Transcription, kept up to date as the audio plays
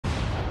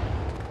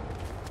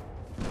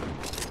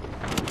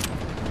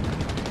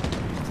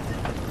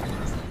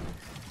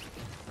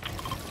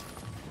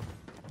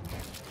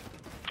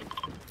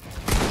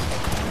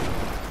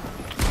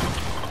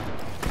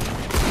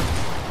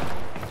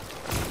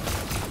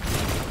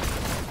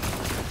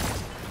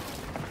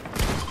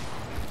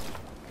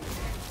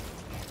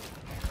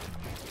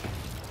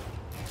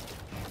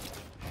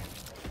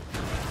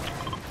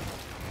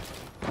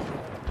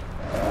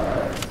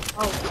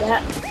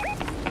Yeah.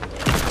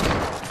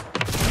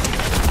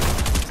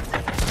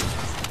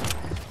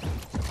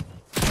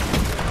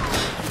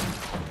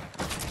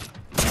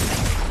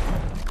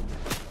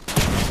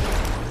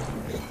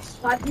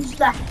 Why did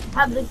you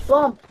have the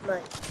bump,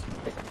 man?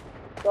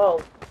 Bro,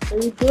 what are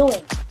you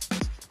doing?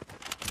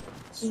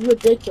 This is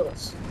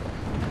ridiculous.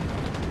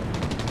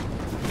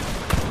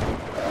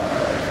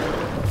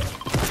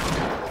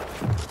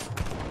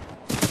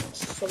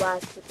 So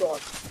that's the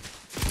dog.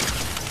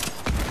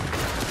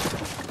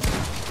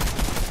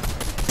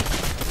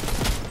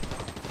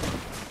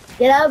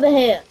 Get out of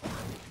here.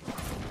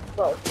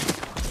 Bro.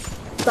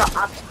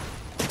 Stop.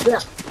 Yeah.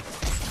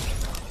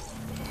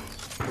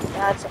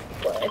 That's a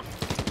play.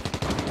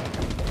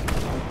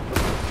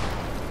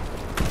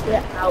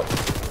 Get out.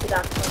 Get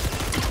out.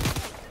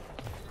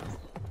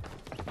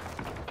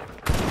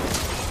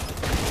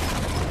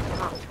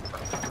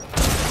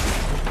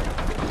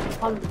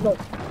 Oh, no.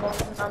 No.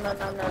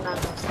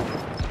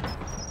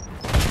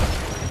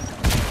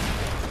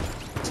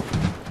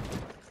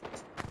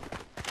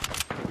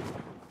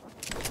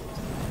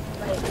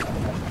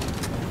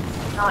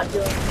 Not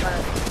doing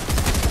that.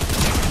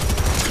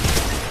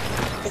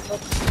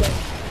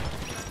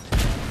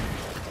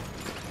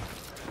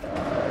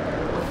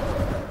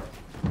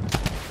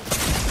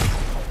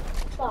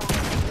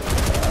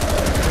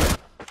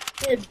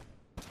 Kid.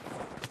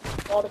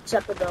 Not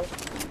acceptable.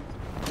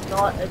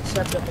 Not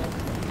acceptable.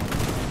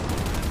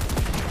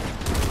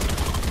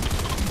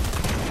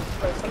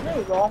 There's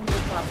something wrong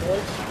with my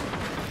voice.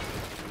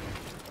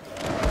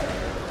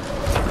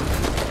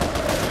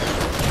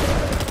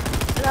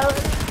 Hello?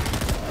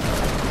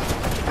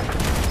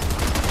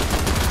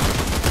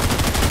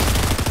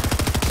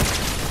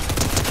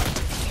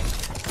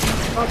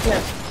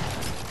 Okay.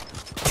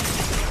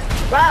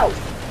 Wow!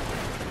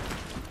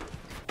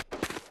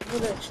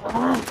 What a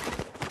shot.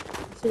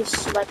 He's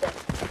sweating.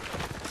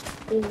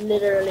 He's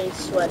literally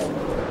sweating.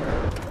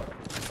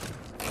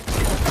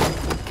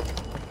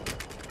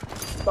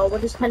 But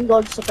what is 10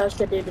 gold supposed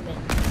to do to me?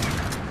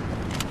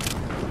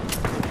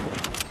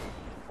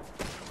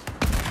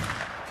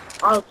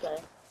 Okay.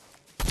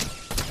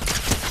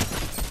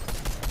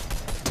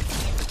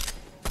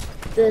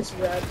 This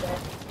right there.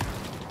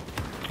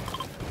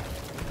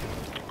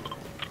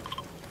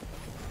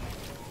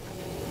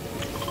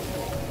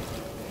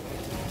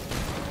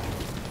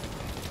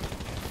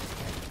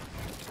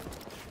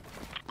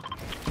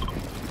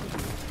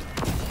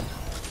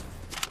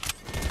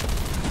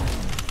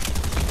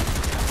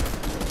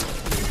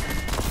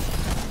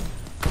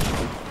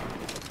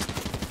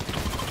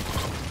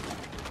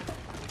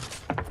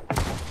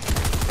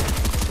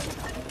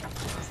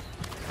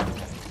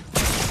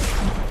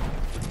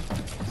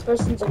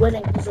 Person's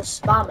winning, he's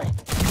just spamming.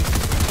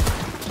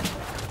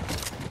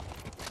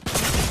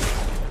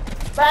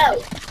 Bro!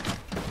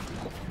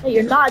 Hey,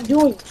 you're not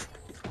doing it.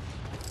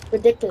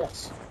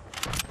 Ridiculous.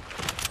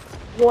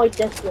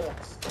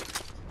 Ridiculous.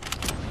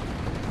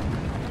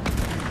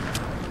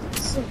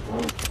 So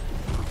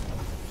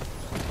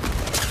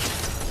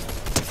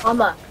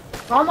come on.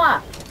 Come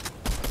on.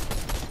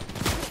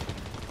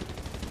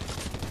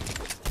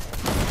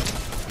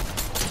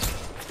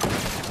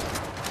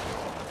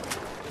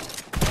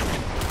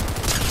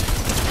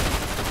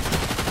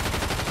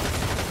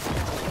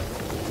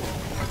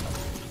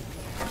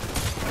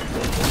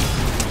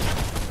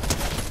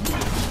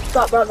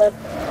 Stop, brother.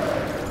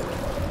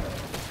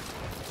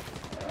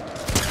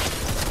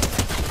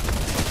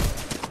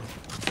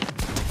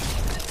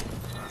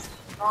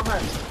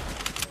 On.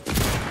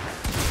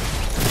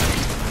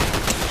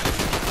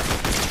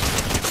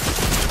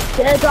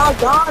 Get all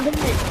gone in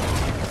it.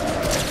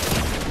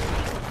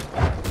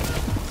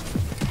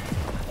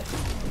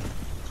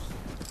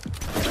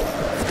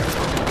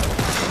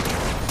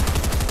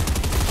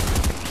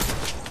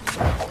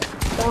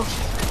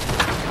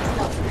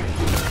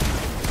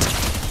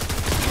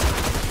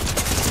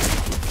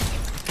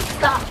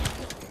 Stop.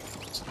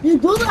 You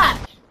do that.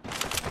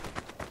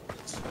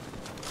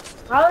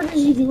 How did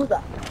you do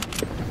that?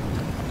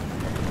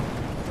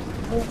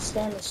 I don't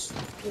stand this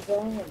stupid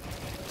game.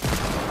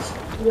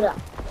 Yeah.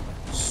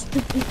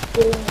 Stupid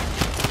game.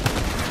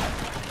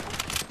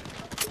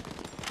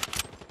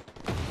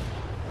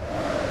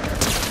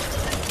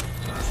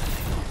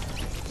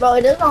 Bro,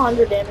 it does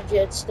 100 damage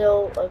yet, it's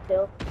still a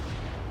kill.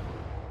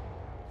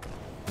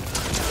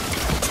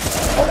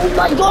 Oh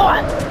my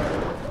god!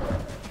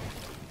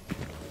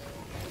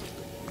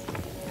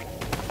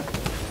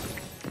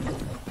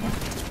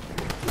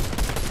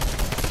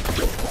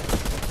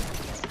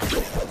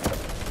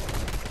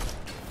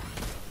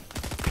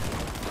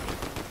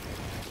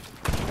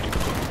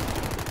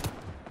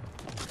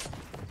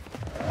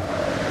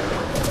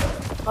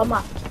 Come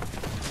on.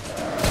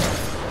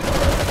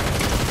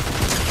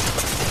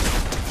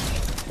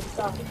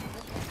 Stop.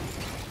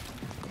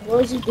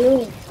 What is he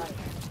doing?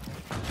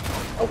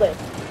 Okay.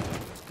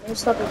 Let me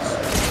stop this.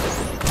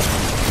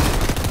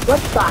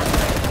 What's that?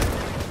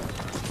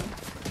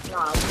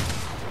 Nah.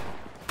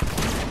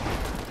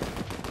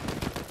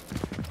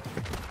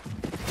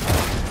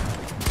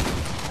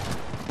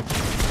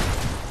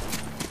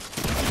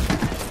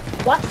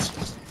 What?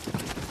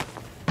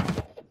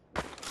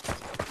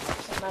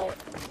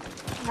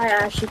 I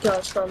actually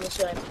can't stand this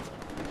way.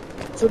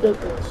 It's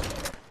ridiculous.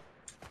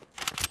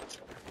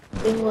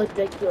 Being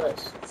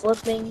ridiculous.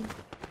 Flipping.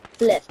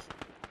 Flip.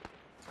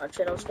 Our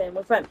channel's staying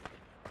with him.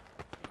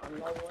 I don't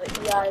know what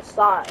you guys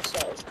thought I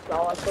said.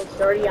 So I so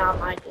dirty on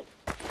my dick.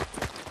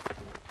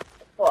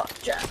 Fuck,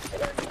 Jack.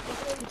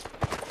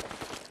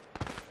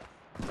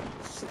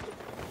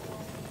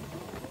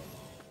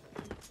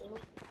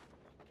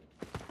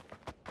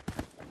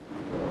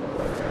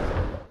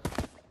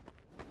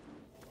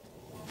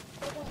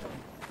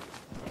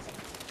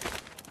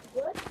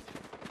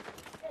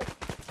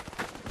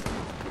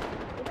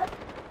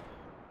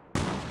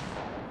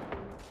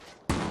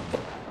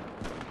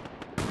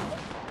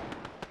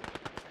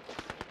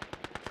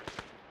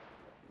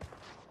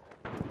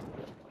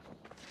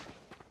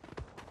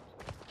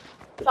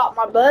 Got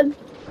my bud.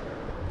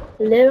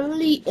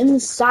 Literally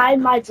inside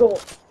my drawer.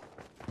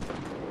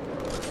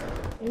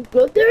 You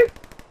good there?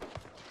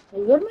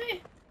 You good,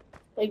 man?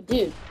 Like,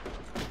 dude.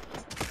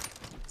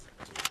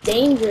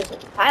 Dangerous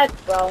attack,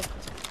 bro.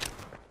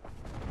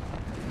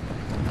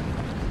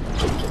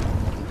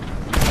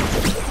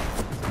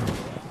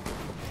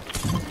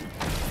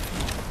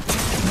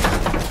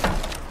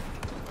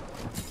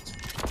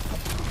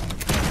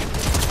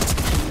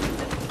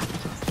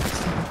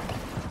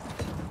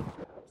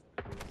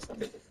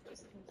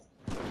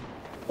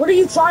 What are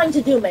you trying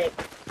to do, mate?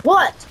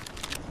 What?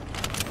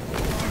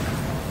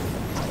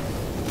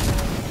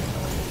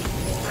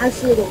 I'm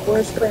actually the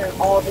worst player in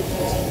all of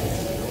existence.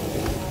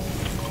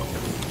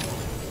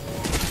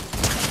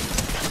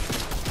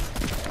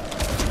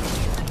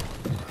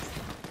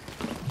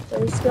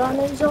 This gun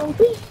is OP.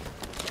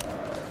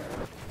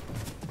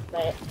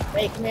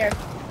 Mate, come here.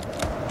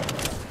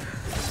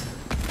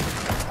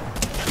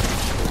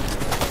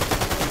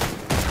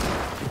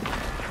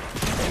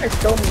 They're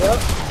still me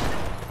up.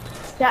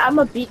 Yeah, I'm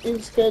gonna beat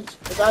these kids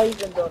without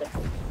even building.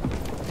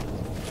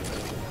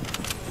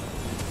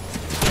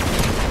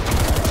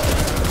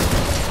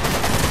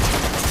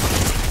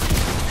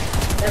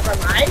 Never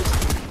mind.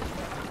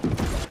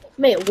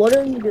 Mate, what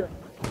are you doing?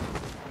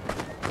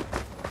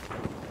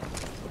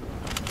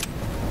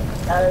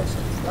 That's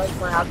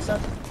my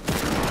accent.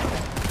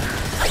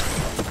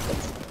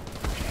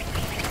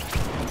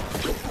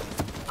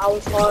 I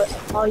was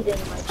hiding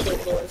my kid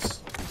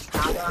voice.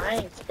 Nah, but I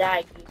ain't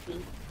that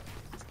goofy.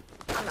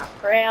 I'm a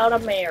proud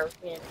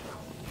American.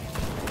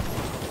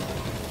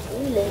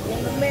 We live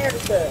in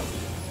America.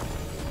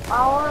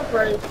 All our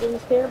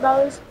presidents care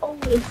about is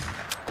oil.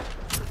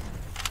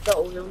 The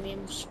oil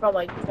memes from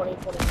like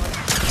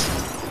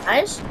 2021.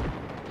 Nice.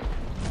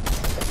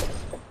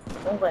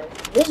 Okay,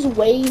 this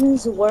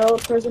Wayne's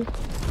World person.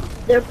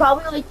 They're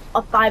probably like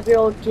a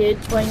 5-year-old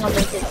kid playing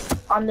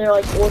on their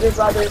like older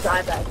brother's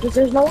iPad. Because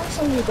there's no one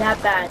somebody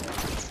that bad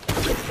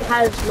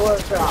has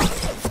Lara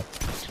Croft.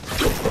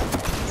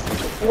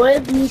 What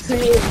if you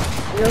create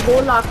your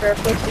whole locker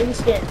for 3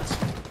 skins?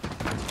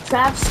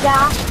 Trav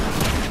Scott,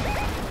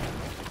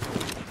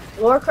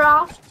 Lara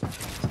Croft,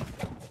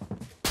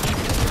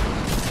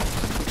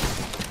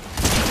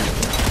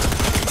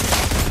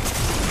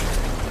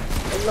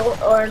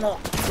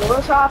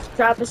 Lara Croft,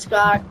 Travis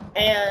Scott,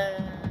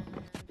 and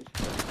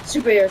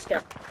superhero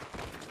skin.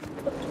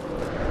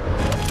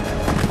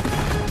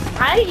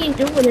 I ain't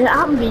doing it.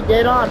 I'm gonna be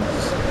dead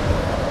honest.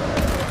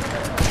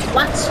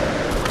 What?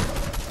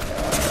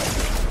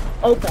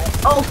 Okay.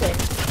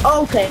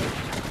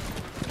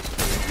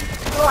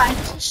 Alright,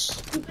 this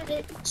is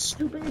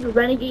stupid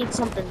renegade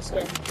something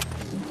skin.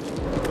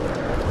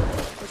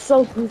 It's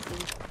so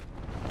goofy.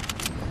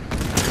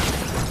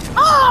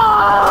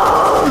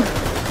 Oh!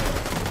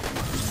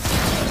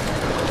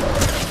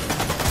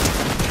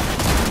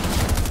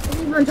 I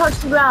didn't even touch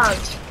the ground.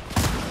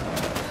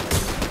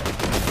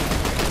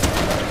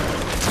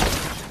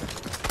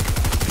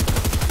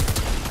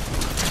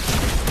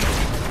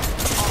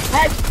 Oh,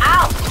 head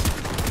out!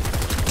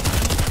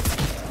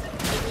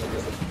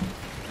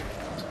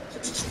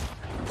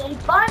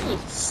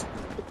 Bunnies!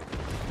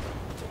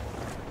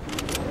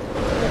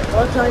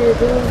 What are you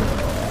doing?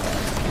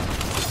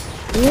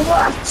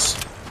 What?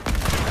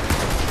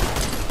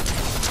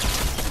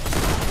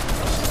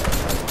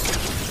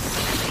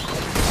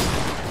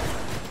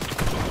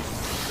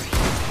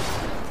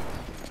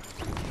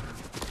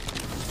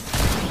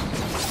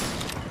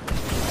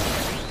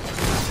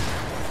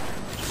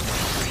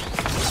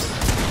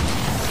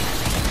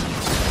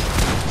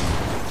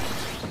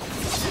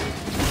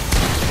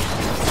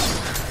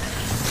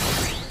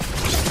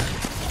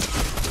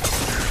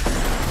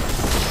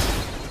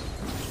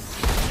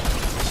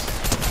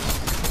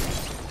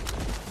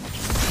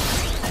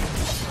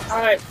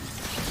 Alright.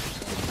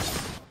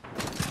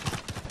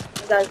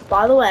 Guys,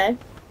 by the way, you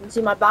can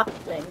see my box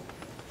thing.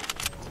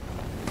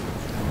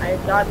 I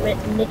got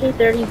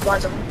Nicky30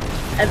 bundle.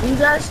 If you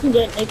guys can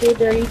get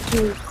Nicky30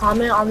 to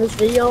comment on this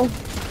video,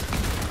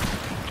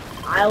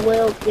 I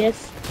will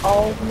gift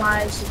all of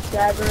my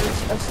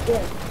subscribers a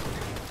skin.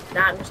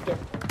 Nah, I'm just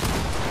kidding.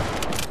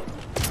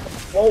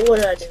 What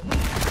would I do?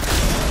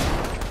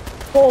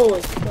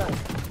 Holy crap.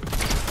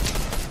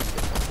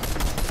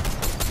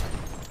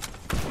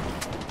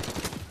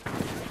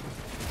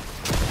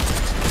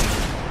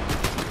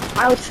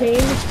 I'll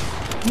change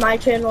my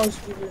channel's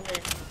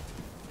username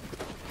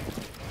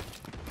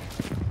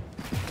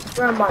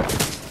for a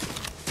month.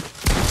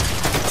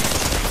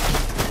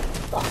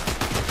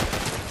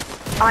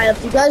 Alright,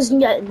 if you guys can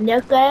get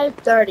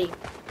Nick30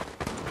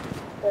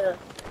 to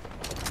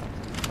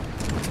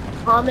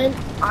comment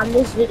on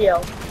this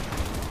video,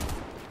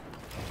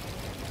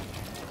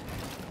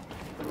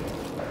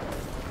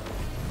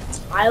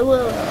 I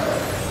will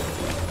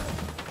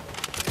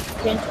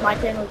change my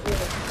channel's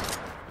username.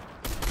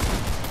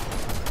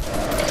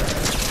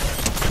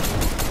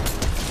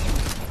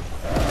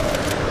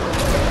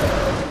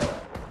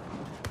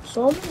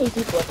 So many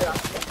people are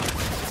out there.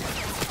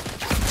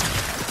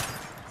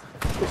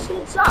 This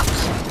shit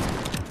sucks.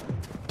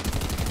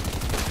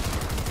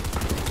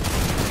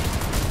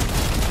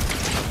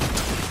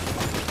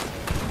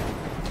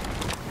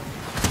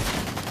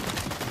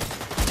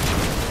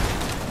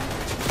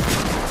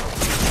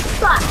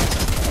 But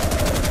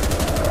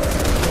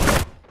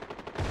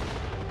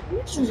you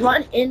just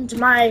run into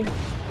my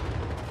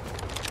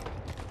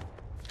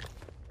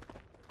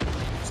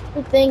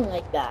stupid thing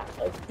like that.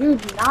 Like,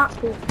 dude, not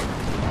cool.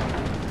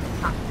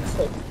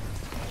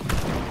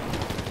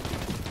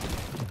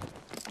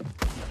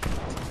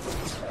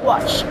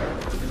 Watch.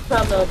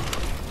 Probably.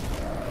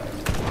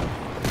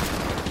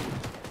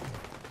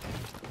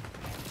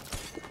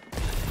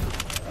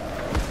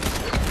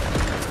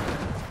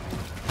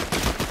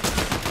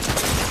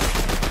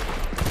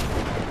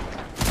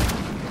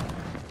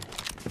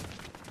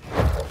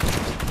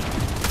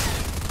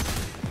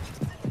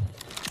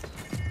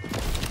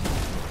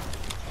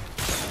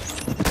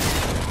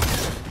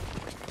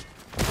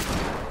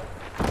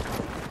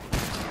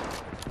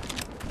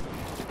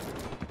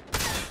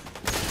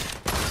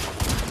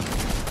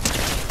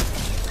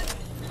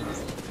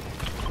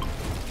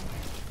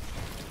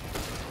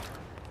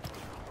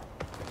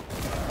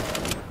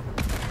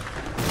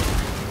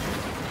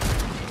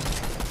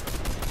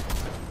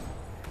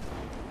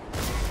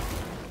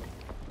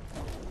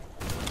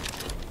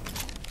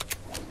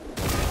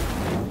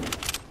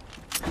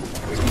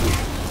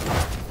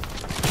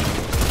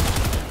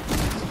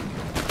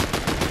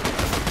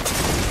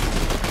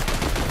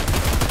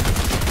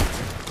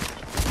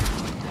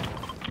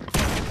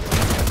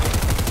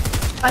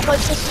 I thought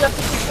this was a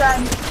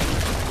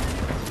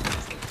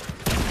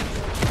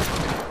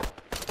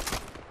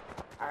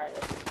Alright.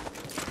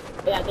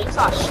 Yeah, they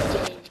saw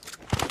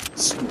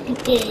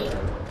stupid game.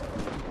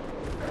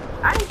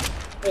 I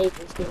hate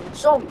this game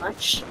so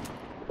much.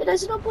 It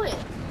has no point.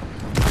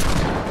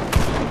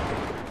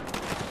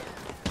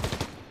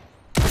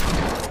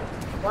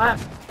 What?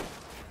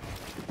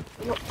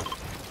 No.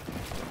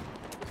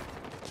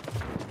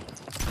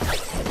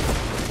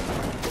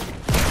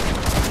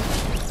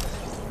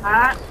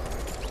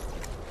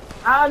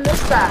 I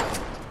missed that.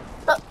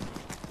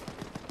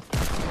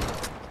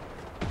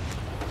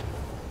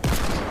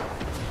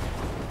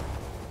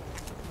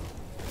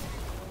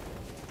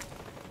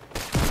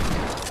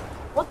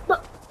 What the?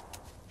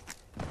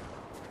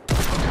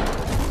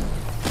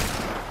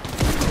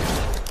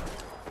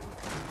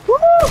 Woo!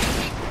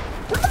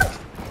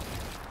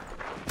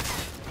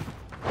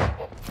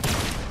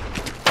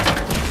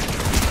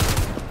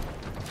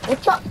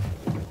 What's up?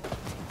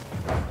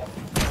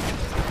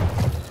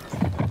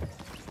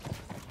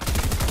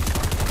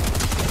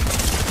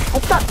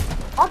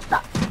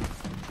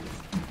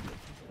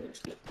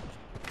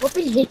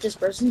 I hate this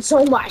person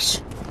so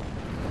much.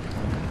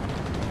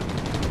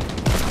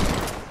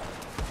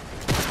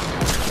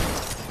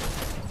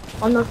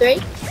 On the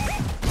 3.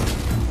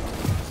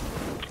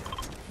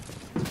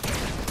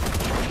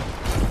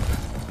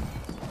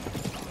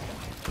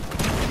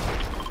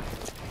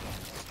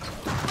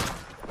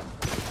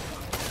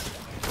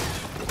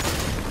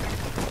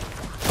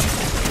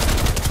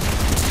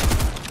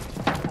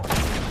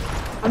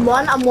 I'm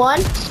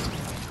one.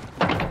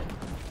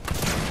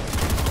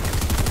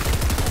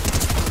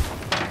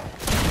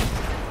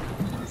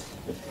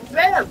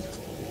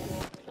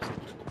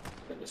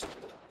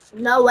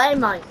 No way,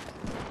 mate.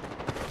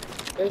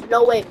 There's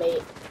no way,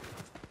 mate.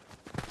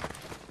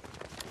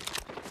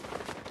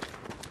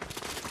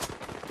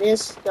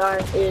 This guy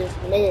is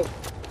mid.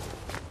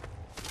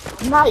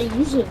 I'm not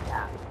using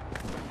that.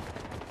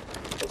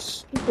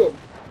 It's stupid.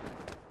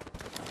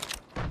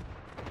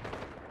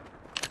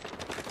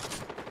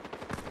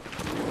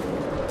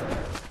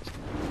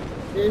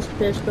 This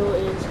pistol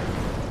is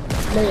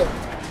mid.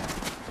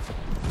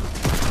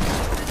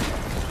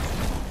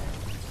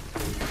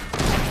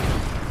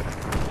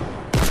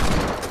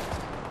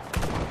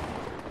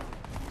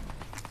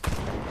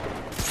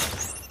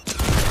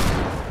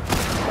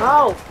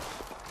 Oh!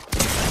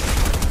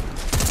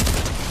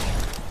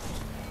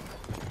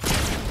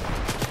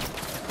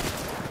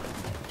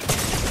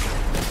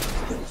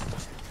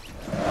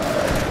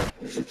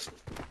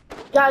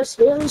 Guys,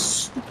 stay on this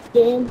stupid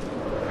game.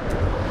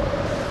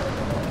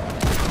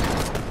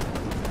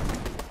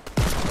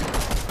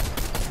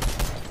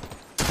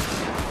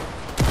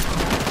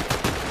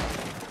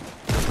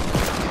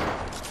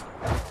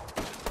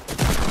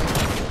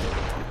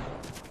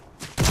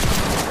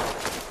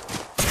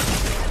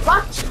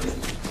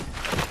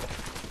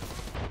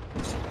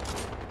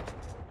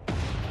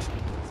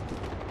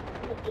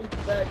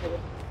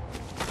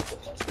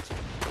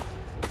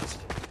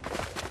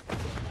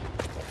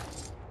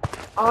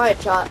 Alright,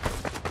 chat.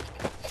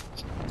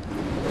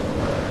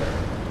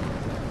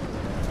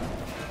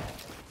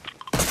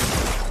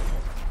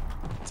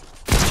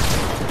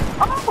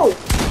 Oh!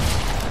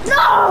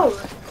 No!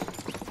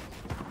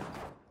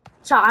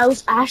 So I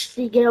was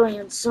actually going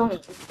insane.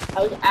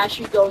 I was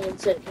actually going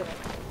insane.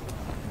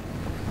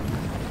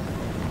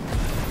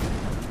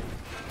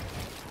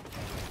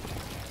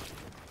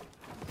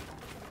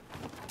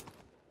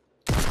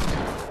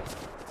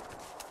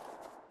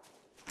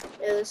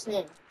 Yeah, this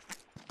name.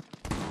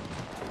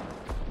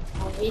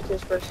 I hate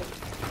this person.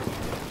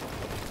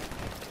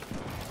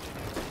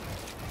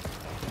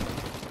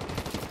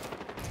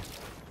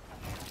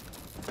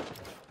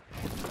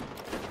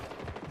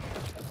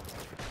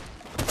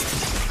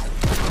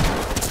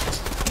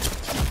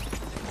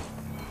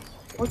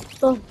 What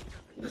the?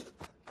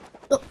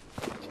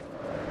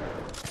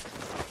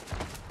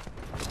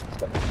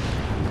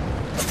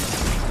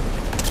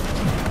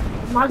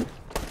 My.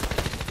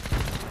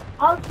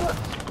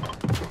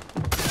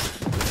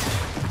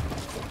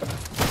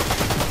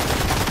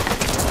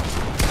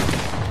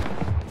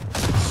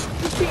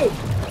 Stupid.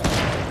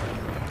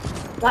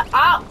 Get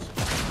out.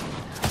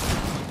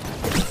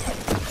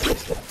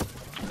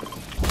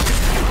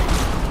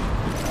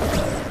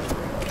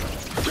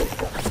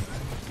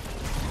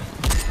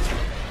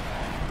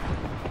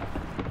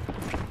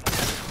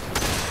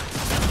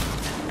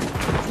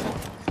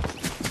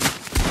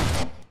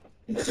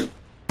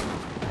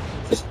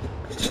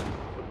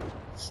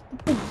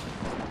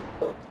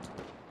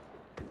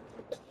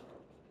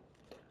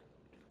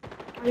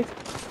 I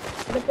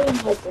fucking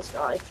hate this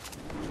guy.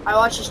 I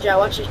watch his chat,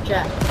 watch his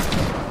chat.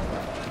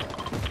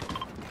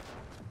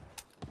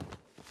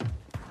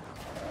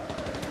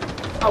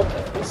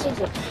 Okay, this is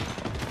it.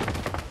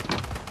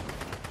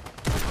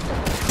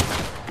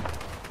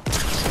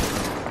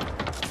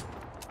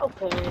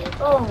 Okay,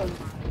 oh my god.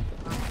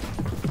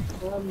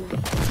 Oh my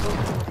god.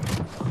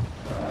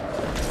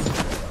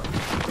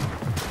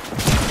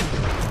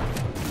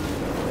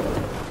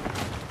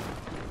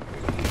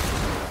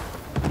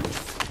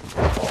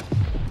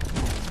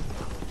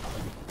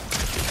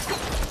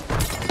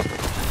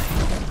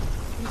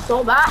 So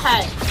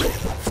bad.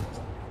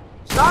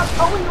 Stop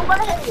going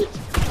away.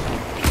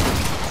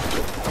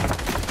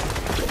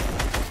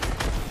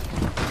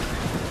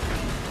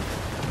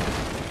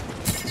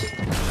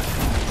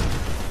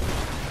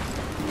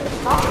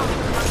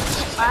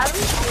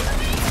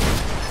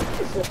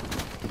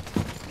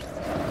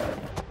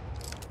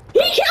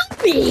 He killed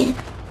me.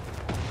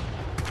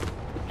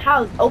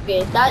 How?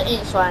 Okay, that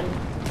ain't fun.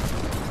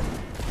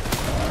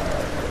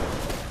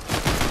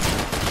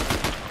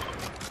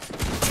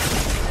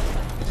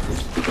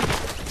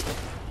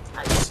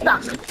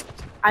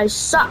 I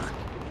suck.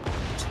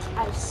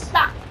 I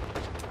suck.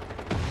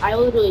 I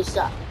literally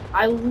suck.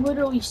 I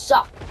literally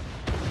suck.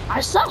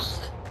 I suck.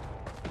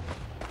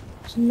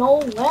 There's no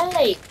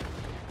way.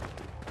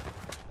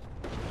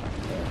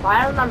 If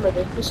I remember,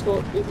 this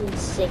pistol is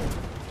insane.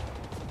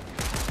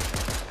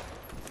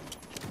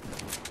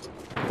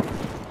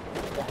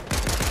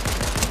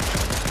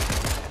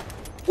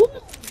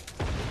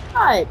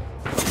 God.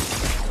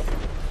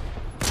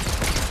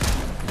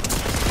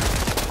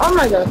 Oh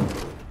my god.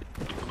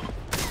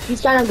 He's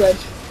kind of good.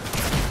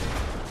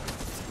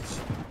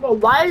 Bro,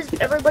 why is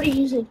everybody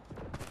using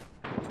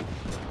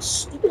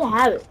stupid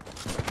habit?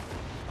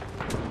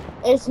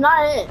 It's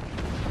not it.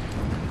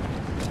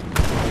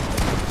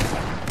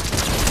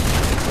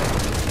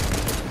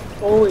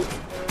 Holy.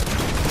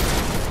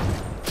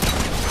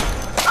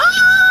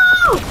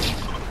 Oh!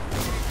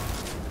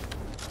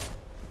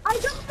 I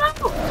don't know.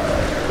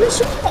 You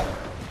shoot it.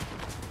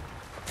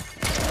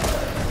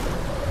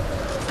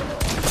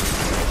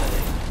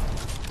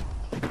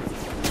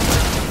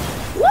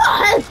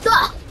 What the?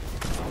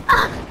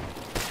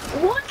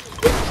 What?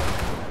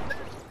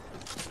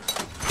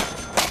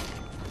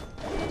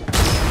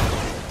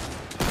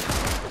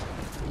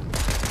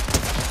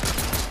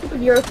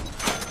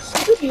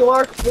 Stupid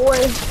York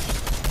boys.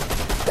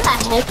 What the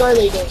heck are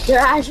they doing? They're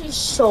actually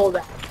so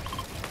bad.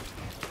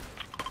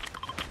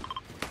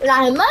 You're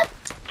not him, man?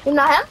 You're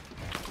not him?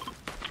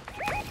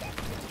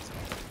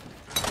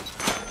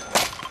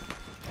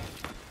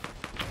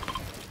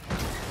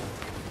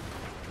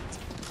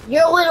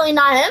 You're literally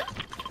not him?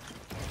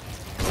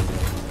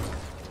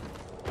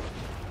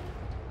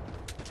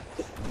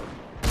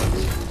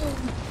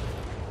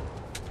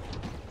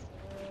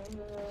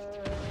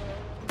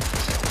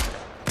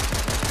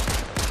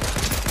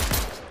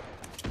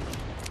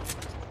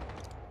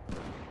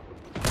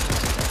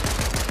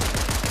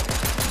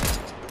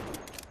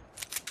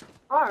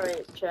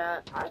 Alright,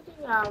 chat. I think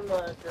I'm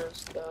gonna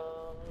just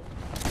go.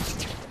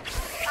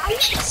 I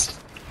missed!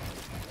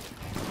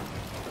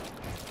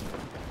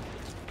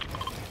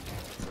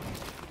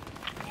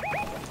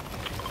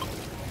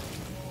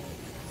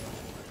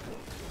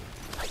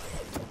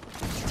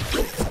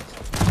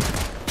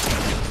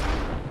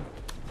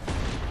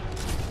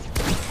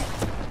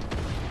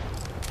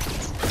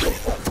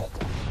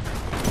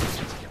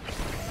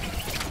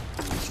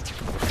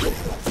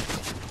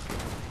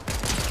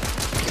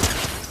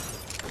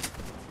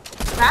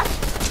 Crash?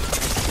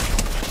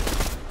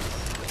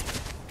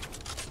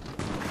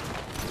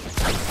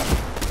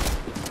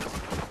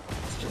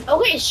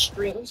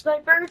 stream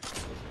sniper? I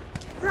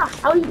don't know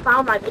how you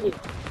found my video.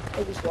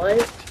 I just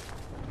what?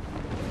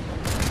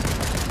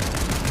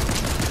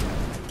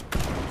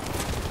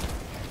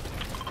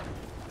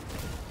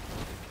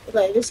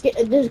 Okay,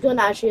 this gun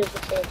actually is the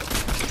thing.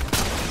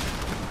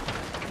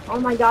 Oh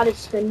my god,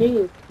 it's the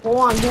noob. Hold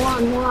on.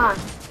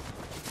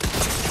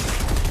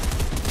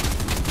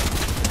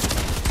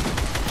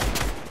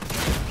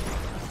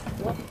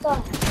 What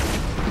the?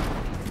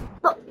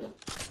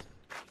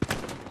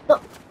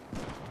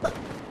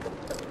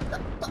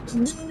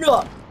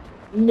 No.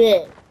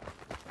 Ja,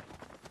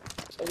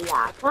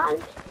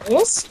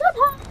 ist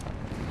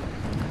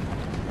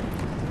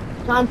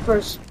Time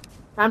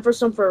for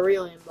some for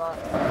real aimbot.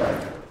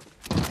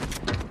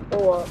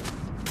 Or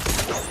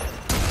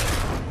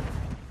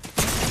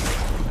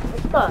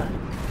what the?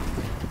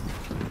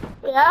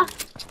 Yeah.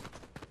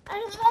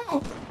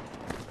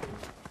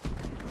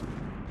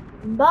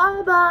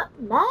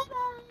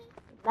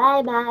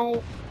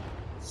 Bye.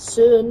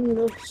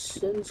 Sin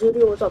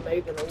City, what's up,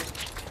 Megan?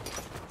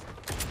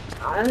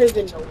 I don't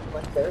even know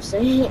what they're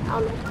saying. I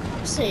don't know what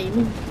I'm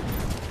saying.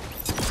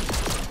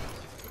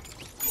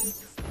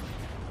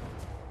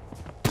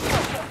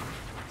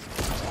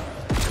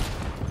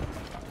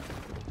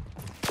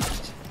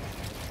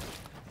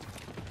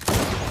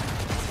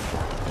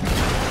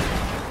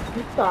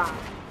 What the?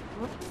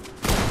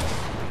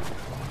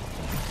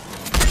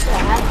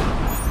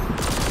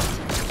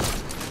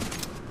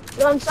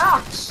 You're on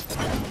socks.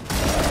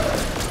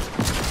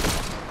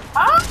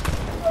 Huh?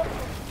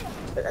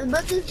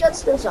 But this jet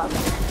still sucks.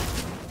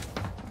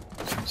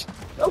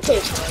 Okay.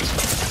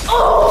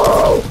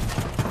 Oh!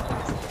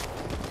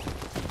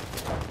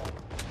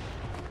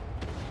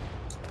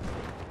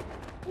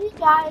 Hey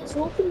guys,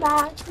 welcome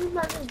back to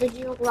another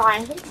video where I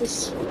hate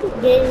this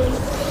stupid game.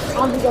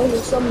 I'll be going to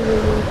some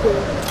new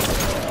thing.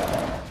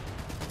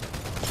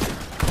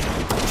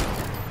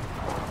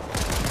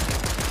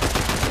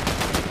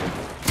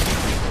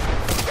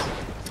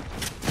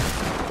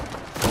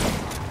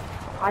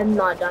 I'm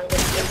not dying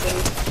this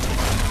game.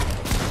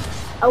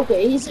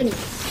 Okay, he's in.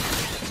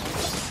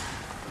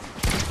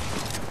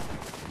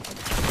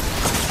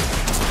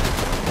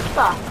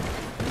 Fuck.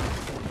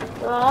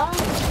 What?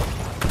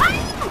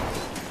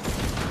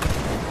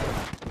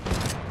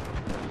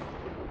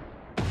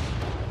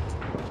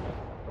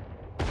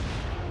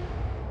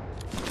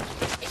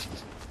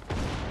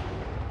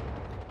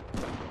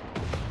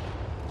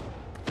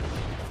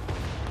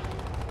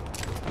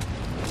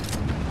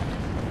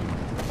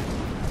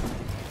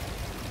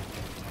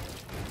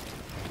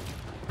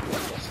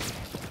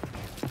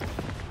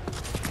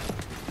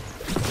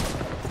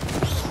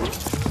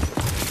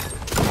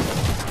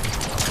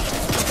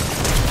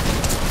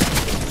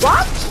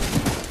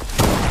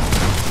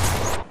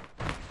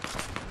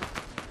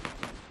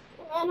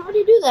 Man, how do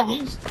you do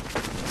that?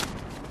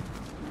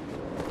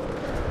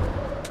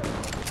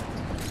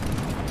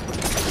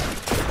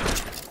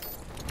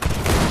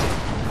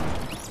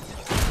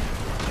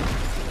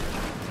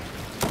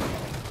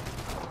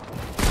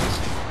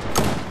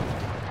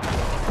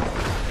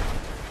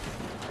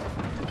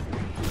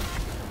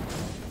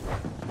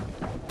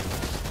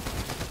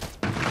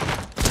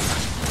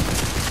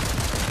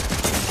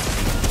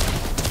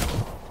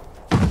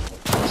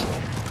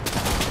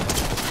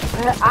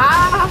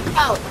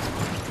 Ow!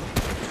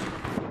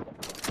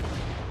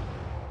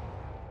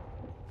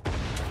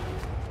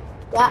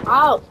 Get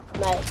out,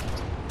 mate.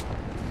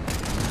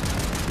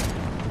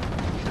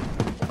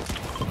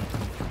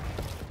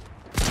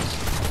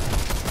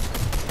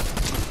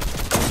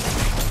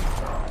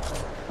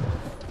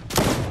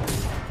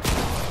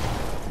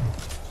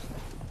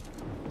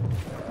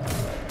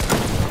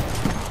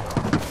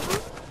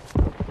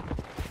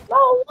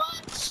 Oh,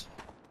 what?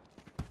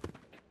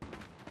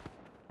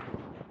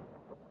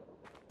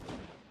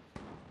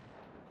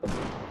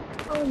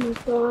 Oh my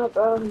god,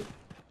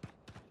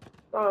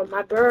 oh,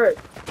 my bird.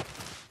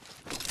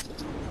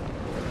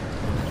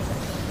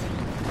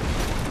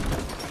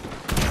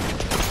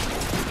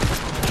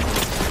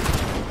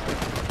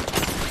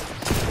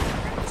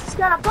 This is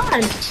kind of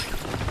fun.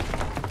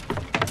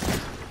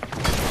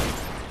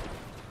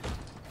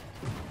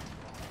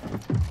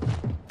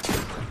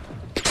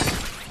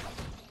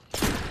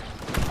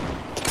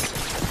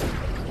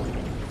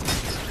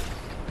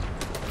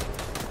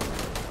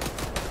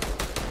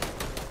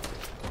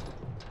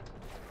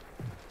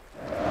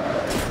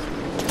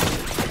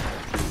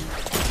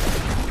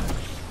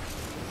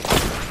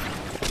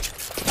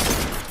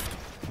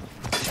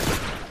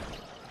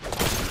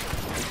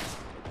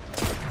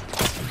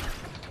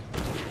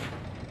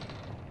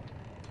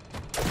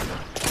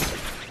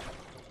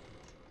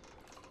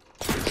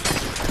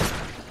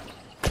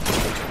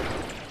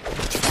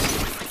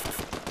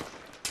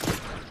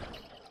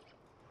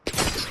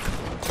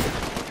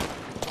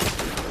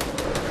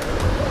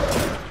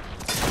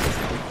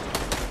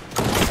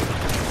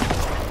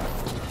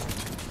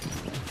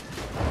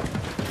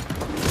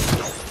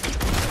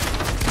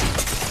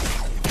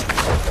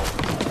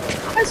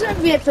 That's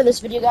gonna be it for this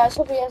video, guys.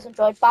 Hope you guys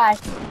enjoyed. Bye.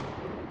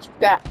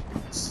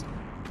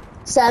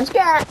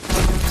 Subscribe.